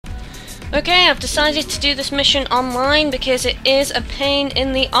Okay, I've decided to do this mission online because it is a pain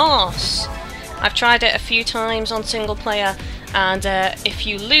in the arse. I've tried it a few times on single player, and if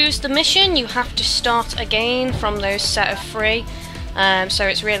you lose the mission you have to start again from those set of 3, so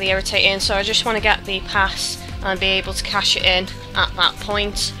it's really irritating. So I just want to get the pass and be able to cash it in at that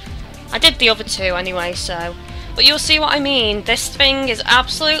point. I did the other 2 anyway, so... But you'll see what I mean. This thing is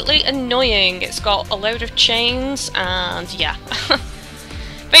absolutely annoying. It's got a load of chains and yeah.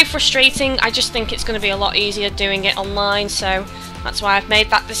 Very frustrating. I just think it's going to be a lot easier doing it online, so that's why I've made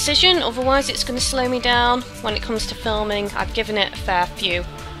that decision. Otherwise it's going to slow me down when it comes to filming. I've given it a fair few,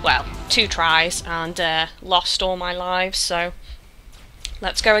 well, 2 tries and lost all my lives, so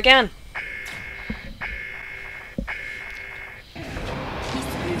let's go again.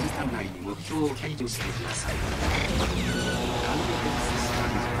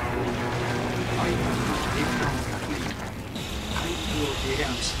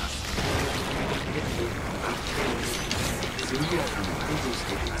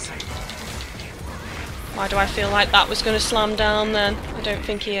 Why do I feel like that was going to slam down then? I don't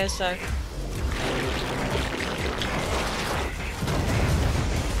think he is though.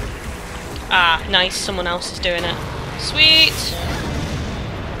 Ah, nice, someone else is doing it. Sweet!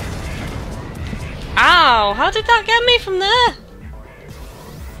 Ow! How did that get me from there?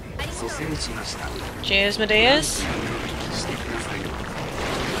 Cheers, my dears.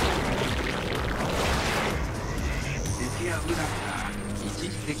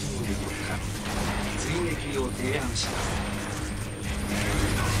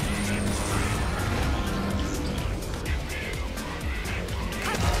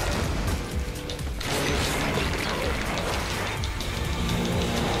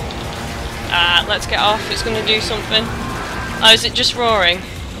 Let's get off, it's going to do something. Oh, is it just roaring?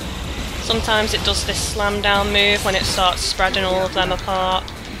 Sometimes it does this slam down move when it starts spreading all of them apart.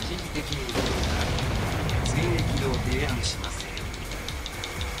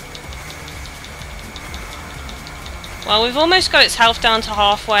 Well, we've almost got its health down to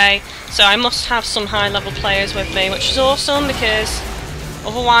halfway, so I must have some high level players with me, which is awesome because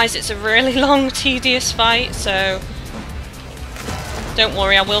otherwise it's a really long, tedious fight, so don't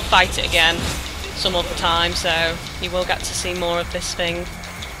worry, I will fight it again some other time, so you will get to see more of this thing.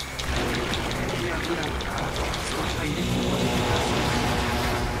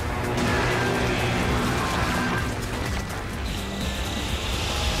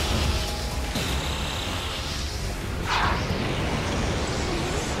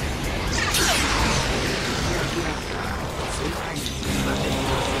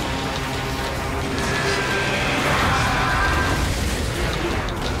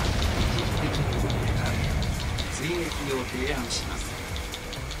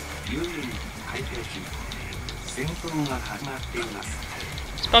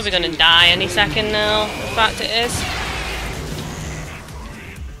 It's probably going to die any second now, in fact it is.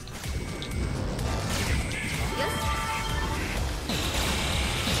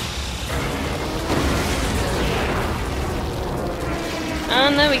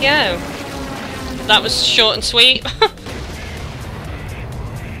 And there we go. That was short and sweet.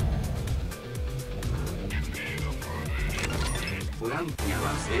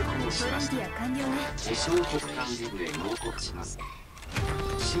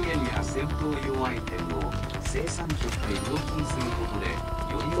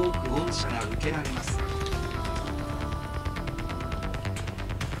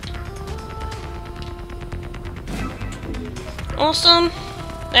 Awesome.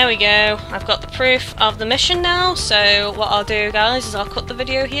 There we go. I've got the proof of the mission now, so what I'll do, guys, is I'll cut the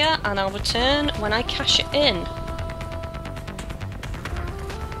video here and I'll return when I cash it in.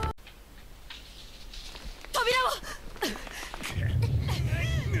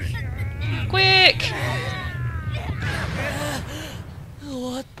 Quick!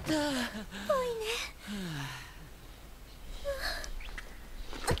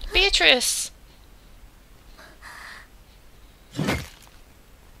 Beatrice!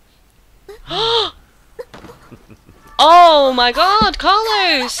 Oh my god,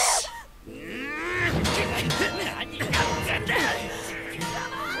 Carlos!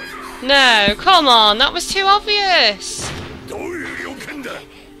 No, come on, that was too obvious!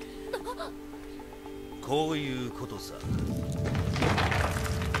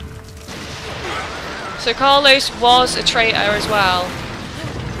 So Carlos was a traitor as well.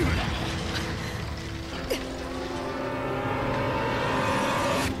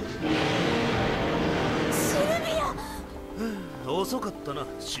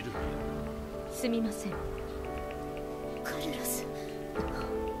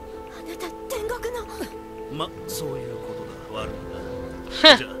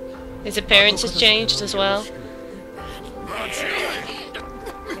 His appearance has changed as well.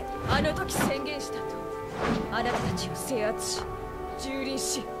 あの時宣言したと、あなたたちを制圧し、蹂躙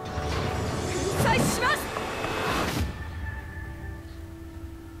し、粉砕します。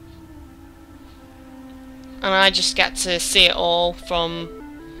 And I just get to see it all from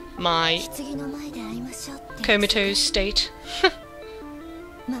my comatose state.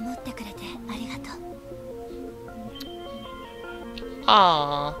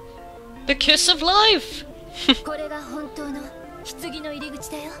 Ah, the kiss of life. これが本当の棺の入り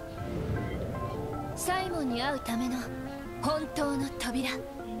口だよ。サイモンに会うための本当の扉。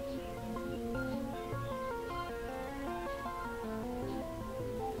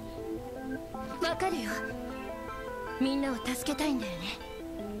わかるよ。みんなを助けたいんだよね。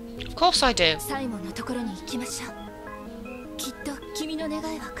Of course I do. サイモンのところに行きましょう。きっと君の願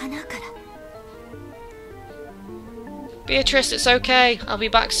いは叶うから。 Beatrice, it's okay. I'll be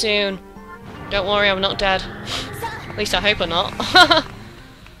back soon. Don't worry, I'm not dead. At least I hope I'm not.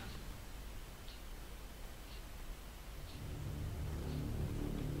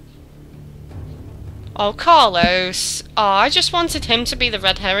 Oh, Carlos. Oh, I just wanted him to be the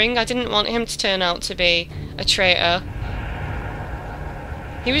red herring. I didn't want him to turn out to be a traitor.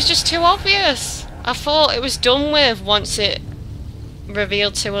 He was just too obvious. I thought it was done with once it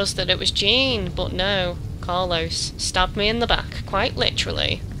revealed to us that it was Jean, but no. Carlos stabbed me in the back, quite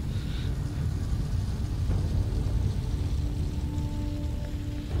literally.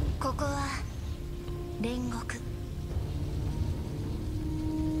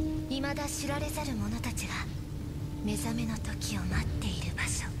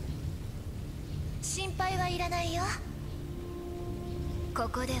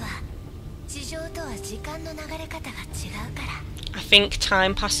 I think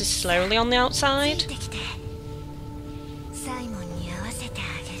time passes slowly on the outside.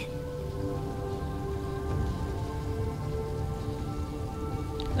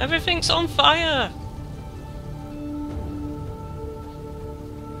 Everything's on fire!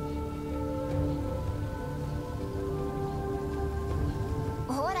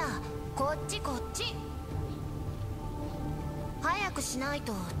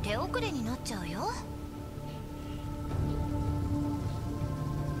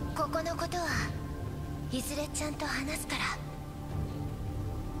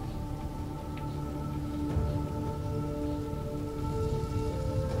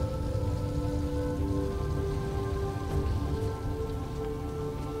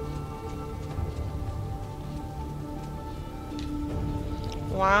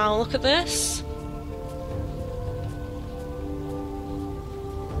 Wow, look at this.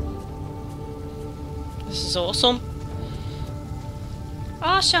 This is awesome.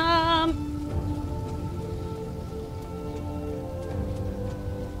 Awesome!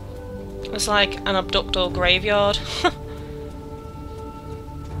 It's like an abductor graveyard.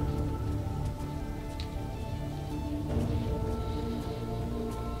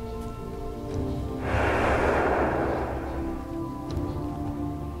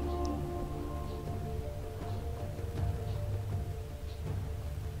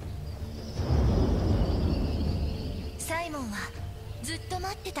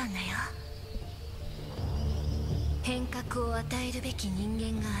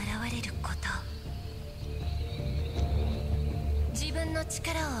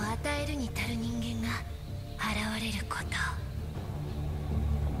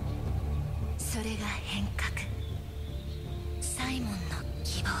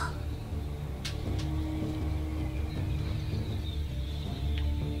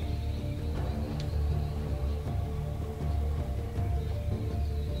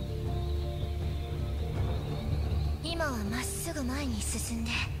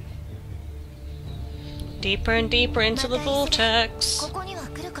 Deeper and deeper into the vortex.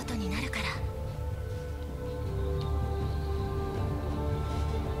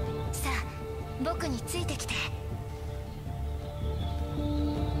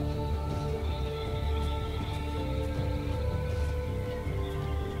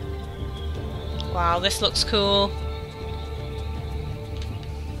 Wow, this looks cool.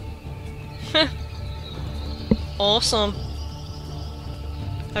 Awesome.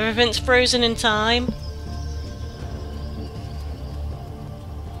 Everything's frozen in time.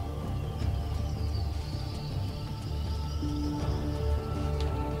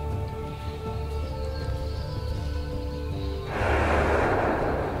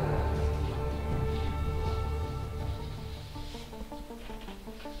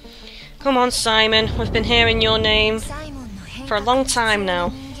 Come on, Simon. We've been hearing your name for a long time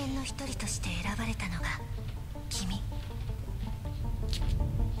now.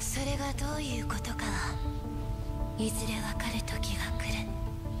 れがどういうことかはいずれわかる時が来る。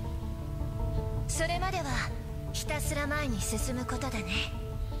それまではひたすら前に進むことだね。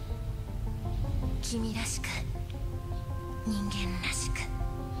君らしく、人間らしく。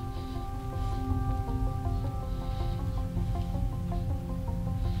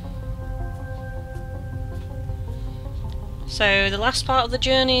So the last part of the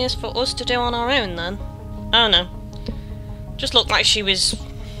journey is for us to do on our own then? Oh no. Just looked like she was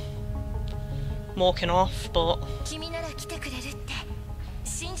walking off, but... 君なら来てくれるって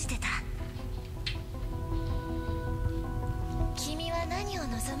信じてた。君は何を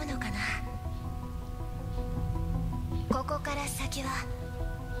望むのかな。ここから先は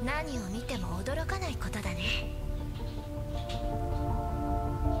何を見ても驚かないことだね。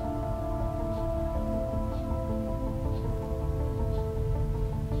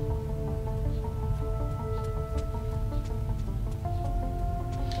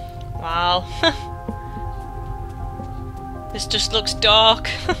Wow. This just looks dark.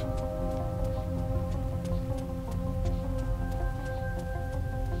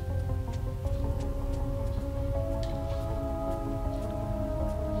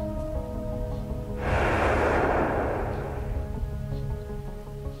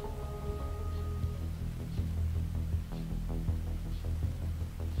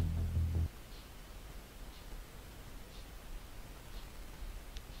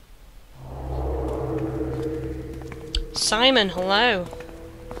 Simon, hello.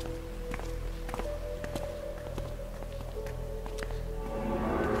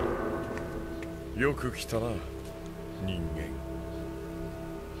 よく来たな、人間。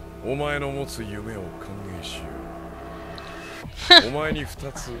お前の持つ夢を歓迎しよう。お前に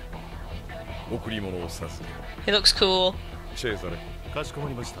2つ贈り物を授け He looks cool. シェーザレ。かしこま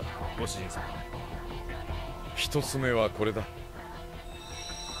りました、ご主人様。1つ目はこれだ。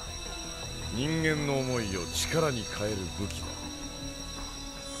人間の思いを力に変える武器だ。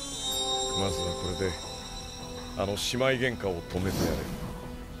まずはこれであの姉妹喧嘩を止めてや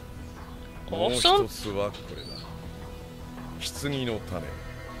れ。もう一つはこれだ。棺の種。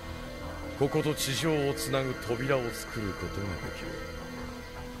ここと地上をつなぐ扉を作ることができる。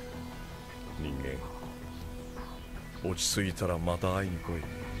人間、落ち着いたらまた会いに来い。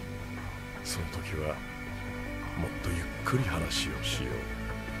その時はもっとゆっくり話をしよう。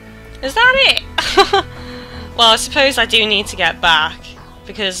Is that it? Well, I suppose I do need to get back,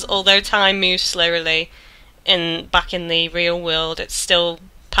 because although time moves slowly back in the real world, it's still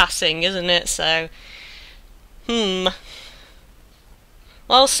passing, isn't it? So,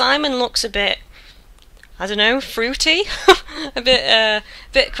 Well, Simon looks a bit, I don't know, fruity, a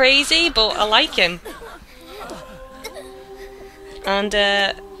bit crazy, but I like him. And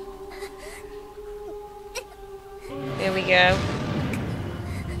here we go.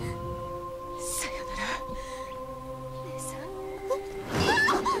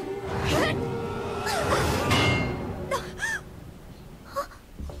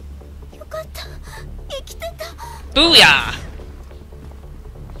 Booyah!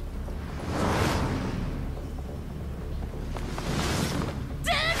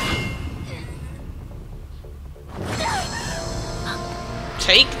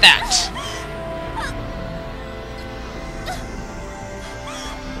 Take that!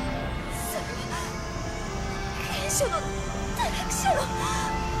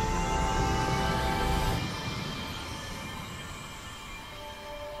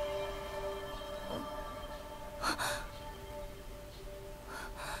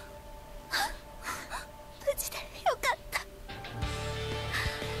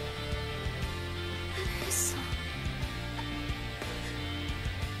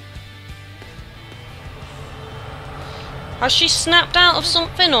 Has she snapped out of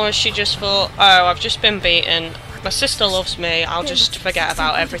something, or has she just thought, oh, I've just been beaten, my sister loves me, I'll just forget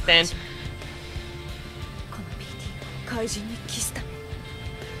about everything?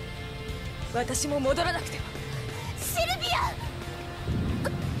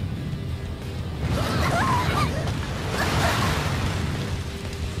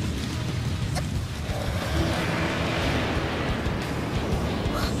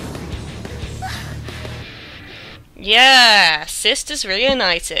 Yeah, sisters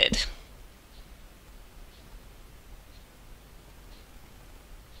reunited.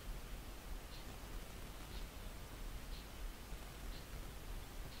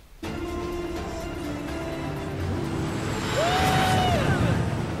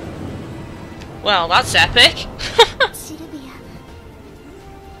 Well, that's epic. シルビア、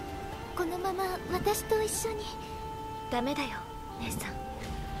このまま私と一緒に。ダメだよ、姉さん。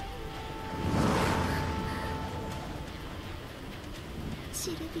シ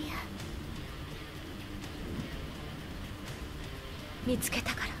ルビア。見つけ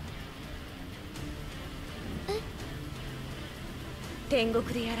たから。え？天国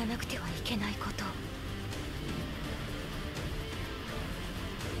でやらなくてはいけないこと。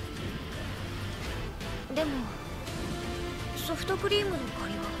でもソフトクリームの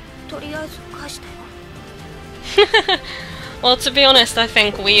借りはとりあえず返したよ。Well, to be honest, I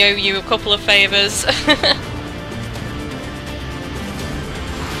think we owe you a couple of favours.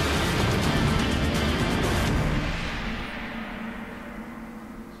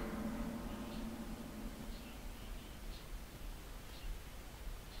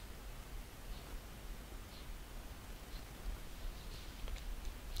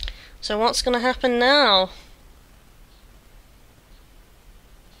 So what's going to happen now?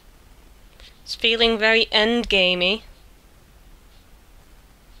 It's feeling very endgamey.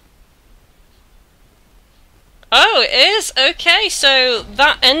 Oh, it is? Okay, so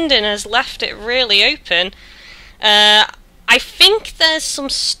that ending has left it really open. I think there's some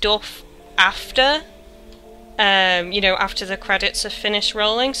stuff after, you know, after the credits have finished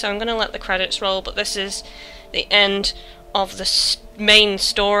rolling, so I'm going to let the credits roll, but this is the end of the main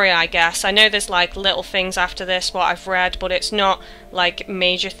story, I guess. I know there's like little things after this, what I've read, but it's not like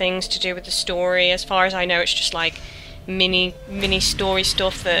major things to do with the story. As far as I know, it's just like mini story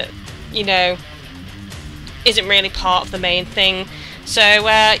stuff that, you know, isn't really part of the main thing. So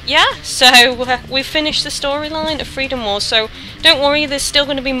yeah, so we've finished the storyline of Freedom Wars, so don't worry, there's still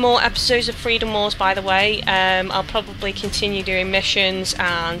going to be more episodes of Freedom Wars, by the way. I'll probably continue doing missions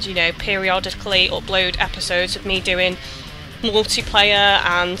and, you know, periodically upload episodes of me doing multiplayer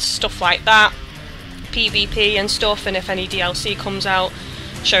and stuff like that, PvP and stuff, and if any DLC comes out,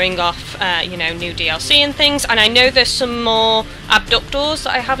 showing off, you know, new DLC and things. And I know there's some more abductors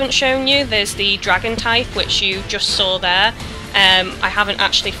that I haven't shown you. There's the dragon type, which you just saw there. I haven't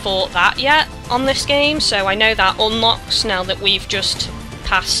actually fought that yet on this game, so I know that unlocks now that we've just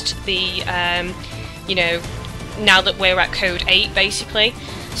passed the, you know, now that we're at code 8 basically.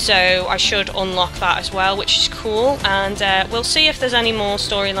 So I should unlock that as well, which is cool, and we'll see if there's any more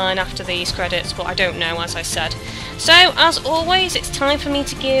storyline after these credits, but I don't know, as I said. So, as always, it's time for me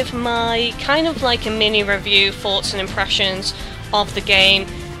to give my kind of like a mini review, thoughts and impressions of the game.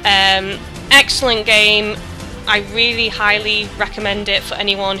 Excellent game. I really highly recommend it for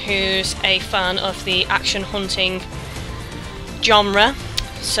anyone who's a fan of the action hunting genre.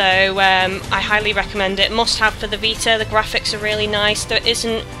 So I highly recommend it. Must have for the Vita. The graphics are really nice. There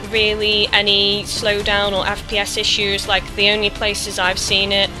isn't really any slowdown or FPS issues. Like, the only places I've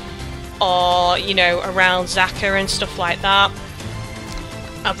seen it are, you know, around Zaka and stuff like that,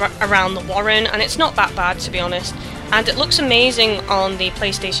 around the Warren, and it's not that bad, to be honest. And it looks amazing on the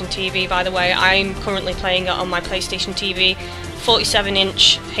PlayStation TV, by the way. I'm currently playing it on my PlayStation TV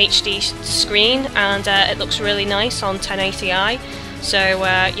 47-inch HD screen, and it looks really nice on 1080i. So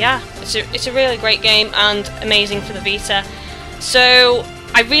yeah, it's a really great game and amazing for the Vita. So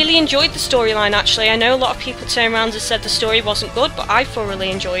I really enjoyed the storyline, actually. I know a lot of people turn around and said the story wasn't good, but I thoroughly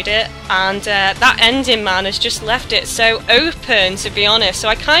enjoyed it, and that ending, man, has just left it so open, to be honest. So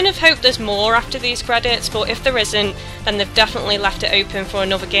I kind of hope there's more after these credits, but if there isn't, then they've definitely left it open for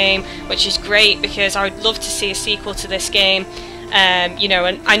another game, which is great, because I would love to see a sequel to this game. You know,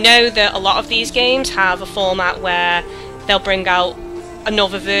 and I know that a lot of these games have a format where they'll bring out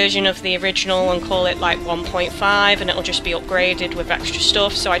another version of the original and call it like 1.5, and it'll just be upgraded with extra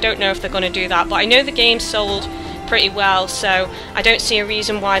stuff, so I don't know if they're going to do that, but I know the game sold pretty well, so I don't see a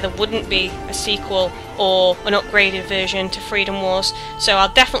reason why there wouldn't be a sequel or an upgraded version to Freedom Wars. So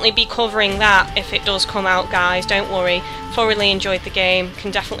I'll definitely be covering that if it does come out, guys, don't worry. Thoroughly enjoyed the game,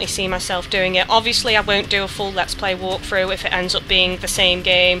 can definitely see myself doing it. Obviously I won't do a full Let's Play walkthrough if it ends up being the same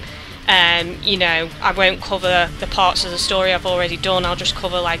game. You know, I won't cover the parts of the story I've already done, I'll just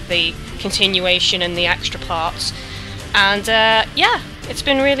cover like the continuation and the extra parts. And yeah, it's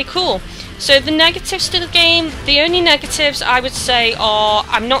been really cool. So the negatives to the game, the only negatives I would say are,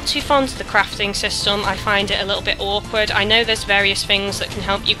 I'm not too fond of the crafting system. I find it a little bit awkward. I know there's various things that can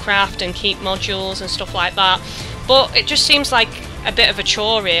help you craft and keep modules and stuff like that, but it just seems like a bit of a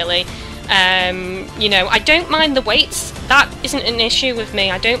chore, really. You know, I don't mind the weights. That isn't an issue with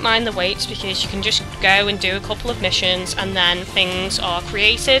me. I don't mind the weights because you can just go and do a couple of missions and then things are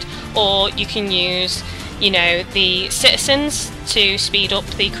created, or you can use, you know, the citizens to speed up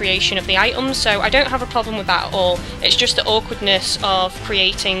the creation of the items, so I don't have a problem with that at all. It's just the awkwardness of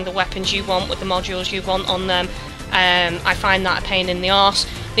creating the weapons you want with the modules you want on them. I find that a pain in the arse.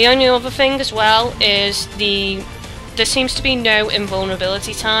 The only other thing as well is there seems to be no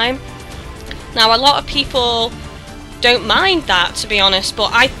invulnerability time. Now, a lot of people don't mind that, to be honest,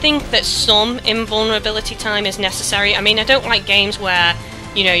 but I think that some invulnerability time is necessary. I mean, I don't like games where,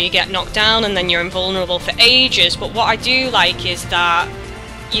 you know, you get knocked down and then you're invulnerable for ages, but what I do like is that,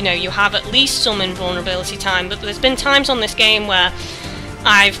 you know, you have at least some invulnerability time. But there's been times on this game where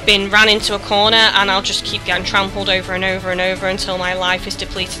I've been ran into a corner and I'll just keep getting trampled over and over and over until my life is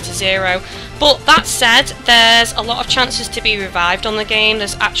depleted to 0. But that said, there's a lot of chances to be revived on the game.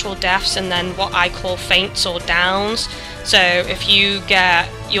 There's actual deaths and then what I call faints or downs. So if you get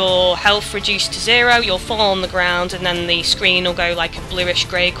your health reduced to 0, you'll fall on the ground and then the screen will go like a bluish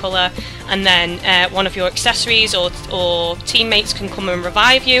grey colour, and then one of your accessories or teammates can come and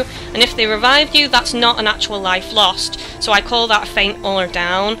revive you, and if they revive you, that's not an actual life lost, so I call that a faint or a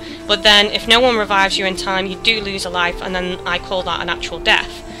down. But then if no one revives you in time, you do lose a life, and then I call that an actual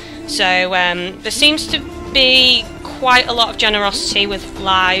death. So there seems to be quite a lot of generosity with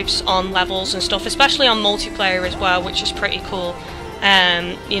lives on levels and stuff, especially on multiplayer as well, which is pretty cool.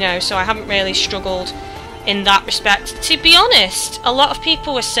 You know, so I haven't really struggled in that respect. To be honest, a lot of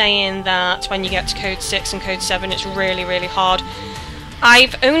people were saying that when you get to Code 6 and Code 7 it's really, really hard.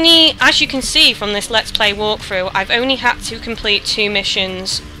 I've only, as you can see from this Let's Play walkthrough, I've only had to complete 2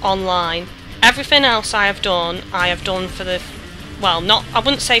 missions online. Everything else I have done for the, well, not, I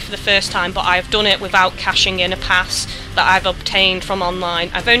wouldn't say for the first time, but I've done it without cashing in a pass that I've obtained from online.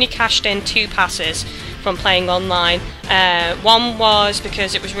 I've only cashed in 2 passes from playing online. One was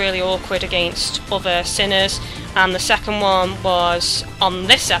because it was really awkward against other sinners, and the second one was on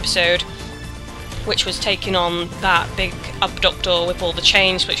this episode, which was taking on that big abductor with all the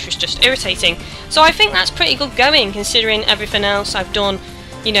chains, which was just irritating. So I think that's pretty good going, considering everything else I've done,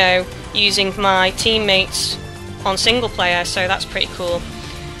 you know, using my teammates on single player, so that's pretty cool.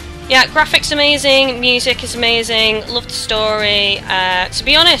 Yeah, graphics amazing, music is amazing, love the story. To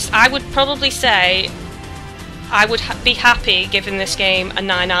be honest, I would probably say I would be happy giving this game a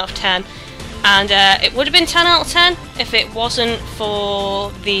 9 out of 10, and it would have been 10 out of 10 if it wasn't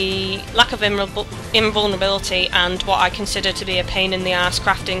for the lack of invulnerability and what I consider to be a pain in the ass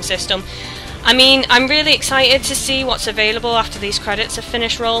crafting system. I mean, I'm really excited to see what's available after these credits have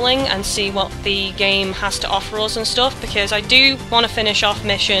finished rolling and see what the game has to offer us and stuff, because I do want to finish off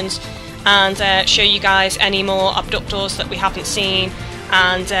missions and show you guys any more abductors that we haven't seen,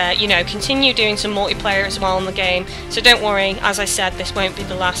 and you know, continue doing some multiplayer as well in the game. So don't worry, as I said, this won't be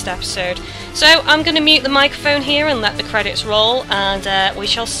the last episode. So I'm going to mute the microphone here and let the credits roll, and we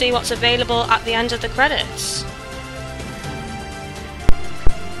shall see what's available at the end of the credits.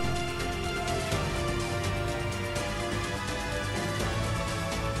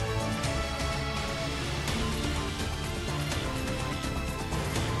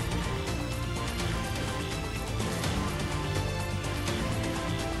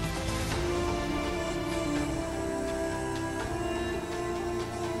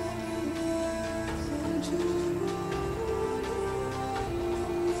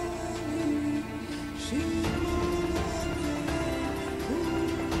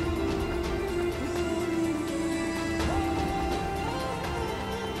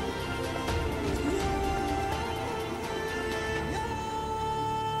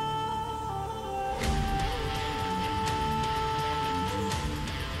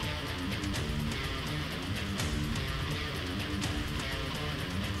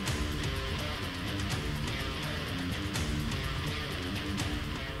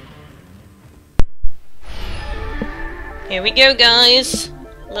 Here we go, guys.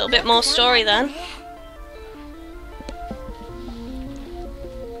 A little bit more story then.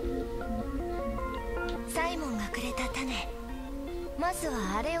 Simon がくれた種。まず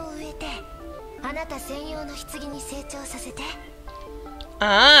はあれを植えて、あなた専用の棺に成長させて。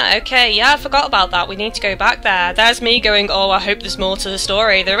 Ah, okay, yeah, I forgot about that. We need to go back there. There's me going, oh, I hope there's more to the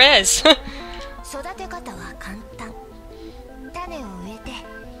story. There is. 育て方は簡単。種を植えて、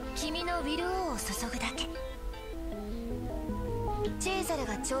君のウィルオーを注ぐだけ。チェーザル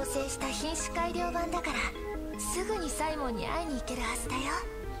が調整した品種改良版だから、すぐにサイモンに会いに行けるはずだよ。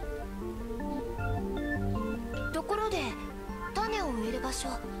ところで、種を植える場所、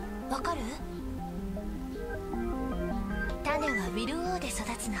わかる？種はウィルオーで育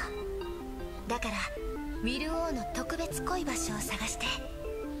つの。だからウィルオーの特別濃い場所を探して。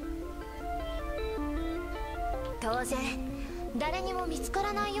当然誰にも見つか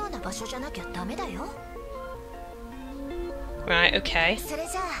らないような場所じゃなきゃダメだよ。 Right, okay. それ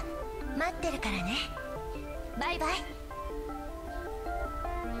じゃあ待ってるからね。バイバイ。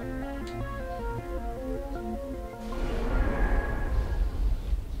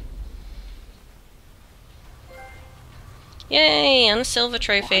 Yay, and a silver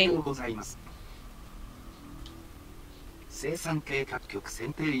trophy. 生産計画局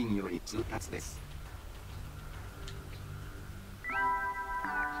選定員より通達です。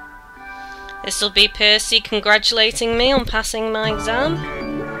This'll be Percy congratulating me on passing my exam.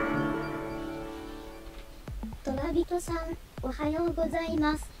 トラビトさん、おはようござい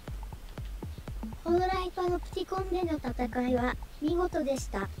ます。ホーライパノプティコンでの戦いは見事でし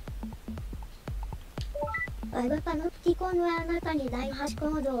た。我がパノプティコンはあなたに第8コ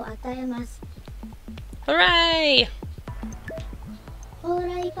ードを与えます。Hooray! ホー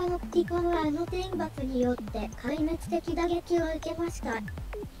ライパノプティコンはあの天罰によって壊滅的打撃を受けました。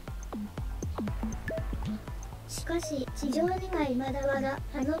しかし、地上には未だ我が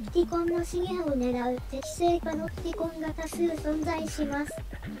パノプティコンの資源を狙う適正パノプティコンが多数存在します。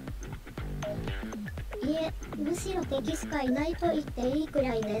いえ、むしろ敵しかいないと言っていいく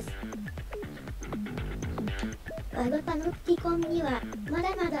らいです。我がパノプティコンにはま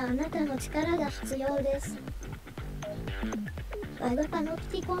だまだあなたの力が必要です。我がパノプ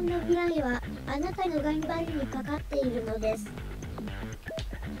ティコンの未来はあなたの頑張りにかかっているのです。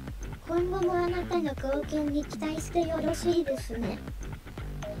今後もあなたの貢献に期待してよろしいですね。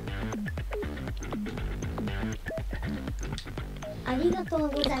ありがとう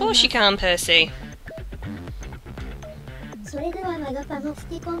ございます。Of course you can, Percy. それでは我がパノプ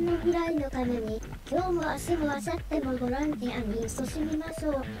ティコンの未来のために今日も明日も明後日もボランティアに勤しみましょ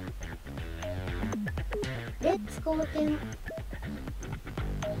う。レッツ貢献。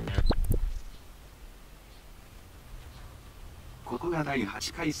ここが第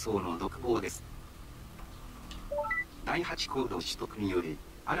8階層の独房です。第8コード取得により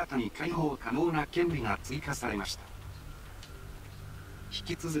新たに開放可能な権利が追加されました。引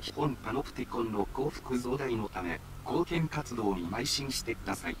き続き本パノプティコンの幸福増大のため貢献活動に邁進してく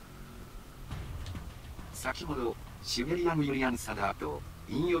ださい。先ほどシベリアン・ユリアン・サダーと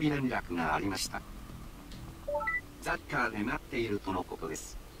引より連絡がありました。ザッカーで待っているとのことで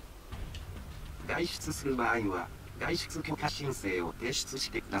す。外出する場合は外出許可申請を提出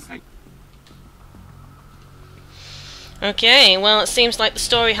してください。Okay, well, it seems like the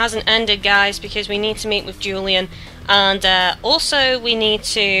story hasn't ended, guys, because we need to meet with Julian, and also we need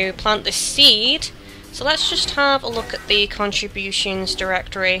to plant the seed. So let's just have a look at the contributions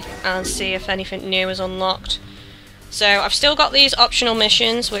directory and see if anything new is unlocked. So I've still got these optional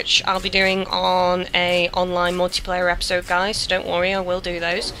missions, which I'll be doing on a online multiplayer episode, guys, so don't worry, I will do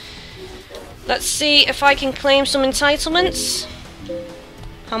those. Let's see if I can claim some entitlements.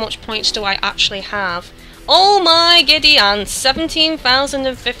 How much points do I actually have? Oh my giddy aunt,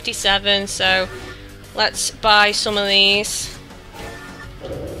 17,057, so let's buy some of these.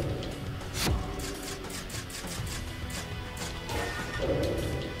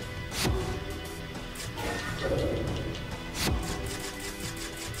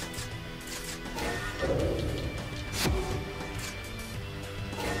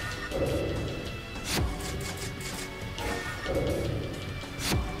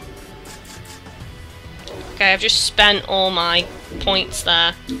 Okay, I've just spent all my points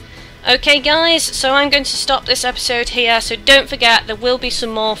there. Okay guys, so I'm going to stop this episode here, so don't forget there will be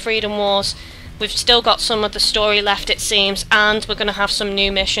some more Freedom Wars. We've still got some of the story left, it seems, and we're going to have some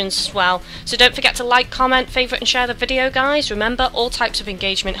new missions as well. So don't forget to like, comment, favourite and share the video, guys. Remember, all types of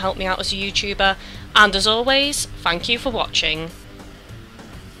engagement help me out as a YouTuber. And as always, thank you for watching.